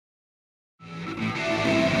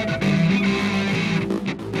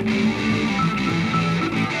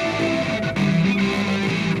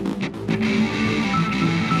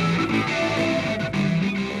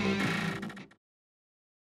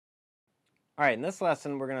All right, in this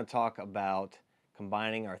lesson, we're going to talk about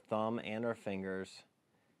combining our thumb and our fingers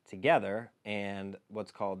together and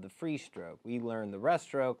what's called the free stroke. We learned the rest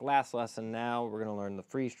stroke last lesson. Now we're going to learn the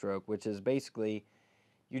free stroke, which is basically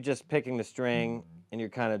you're just picking the string and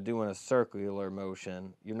you're kind of doing a circular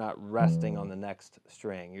motion. You're not resting on the next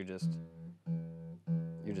string. You're just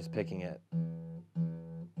picking it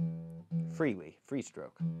freely, free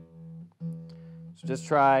stroke. So just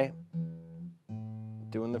try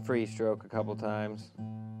doing the free stroke a couple times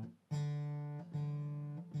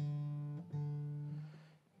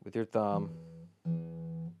with your thumb.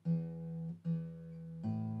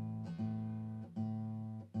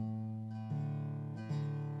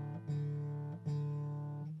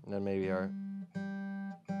 And then maybe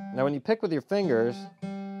Now when you pick with your fingers,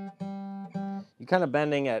 you're kind of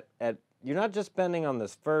bending you're not just bending on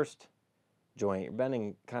this first joint, you're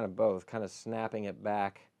bending kind of both, kind of snapping it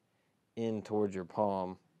back in towards your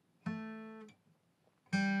palm.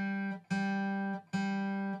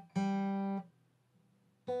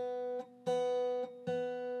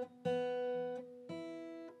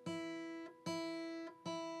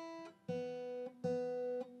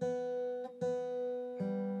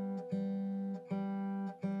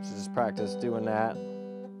 So just practice doing that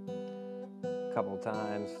a couple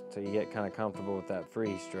times till you get kind of comfortable with that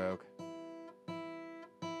free stroke.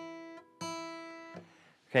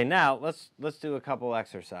 Okay, now let's do a couple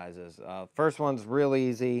exercises. First one's real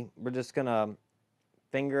easy. We're just gonna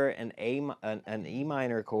finger an E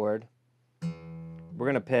minor chord. We're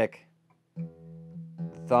gonna pick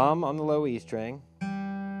thumb on the low E string,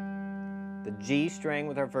 the G string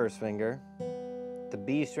with our first finger, the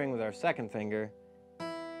B string with our second finger,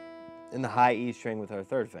 and the high E string with our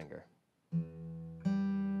third finger. And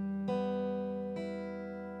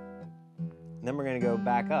then we're going to go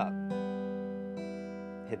back up.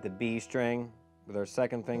 Hit the B string with our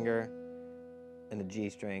second finger and the G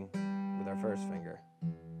string with our first finger.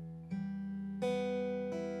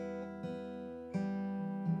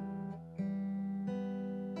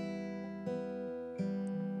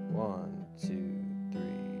 One, two,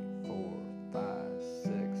 three, 4, 5,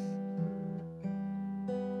 6.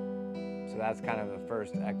 So that's kind of the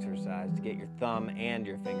first exercise to get your thumb and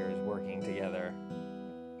your fingers working together.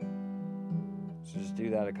 So just do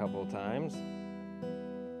that a couple of times.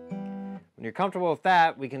 When you're comfortable with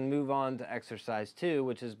that, we can move on to exercise 2,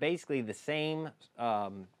 which is basically the same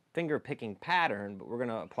finger picking pattern, but we're going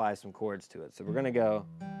to apply some chords to it. So we're going to go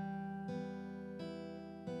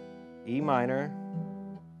E minor,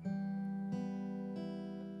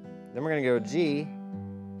 then we're going to go G.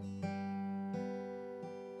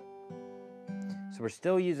 So we're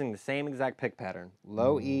still using the same exact pick pattern.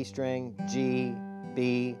 Low E string, G,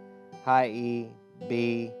 B, high E,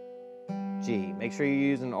 B, G. Make sure you're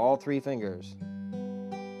using all 3 fingers.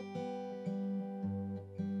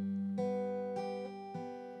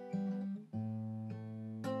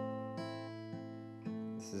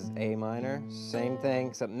 This is A minor, same thing,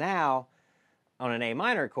 except now on an A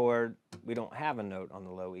minor chord, we don't have a note on the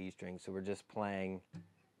low E string, so we're just playing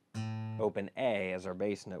open A as our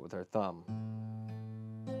bass note with our thumb.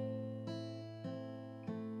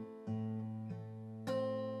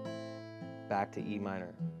 Back to E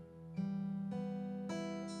minor.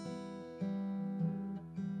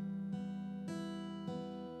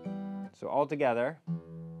 So all together.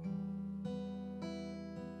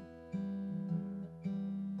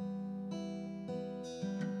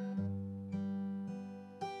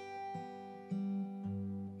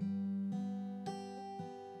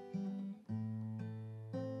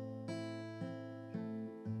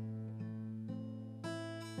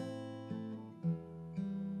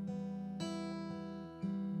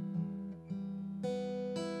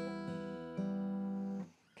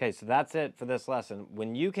 Okay, so that's it for this lesson.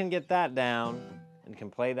 When you can get that down and can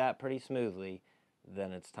play that pretty smoothly,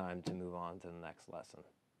 then it's time to move on to the next lesson.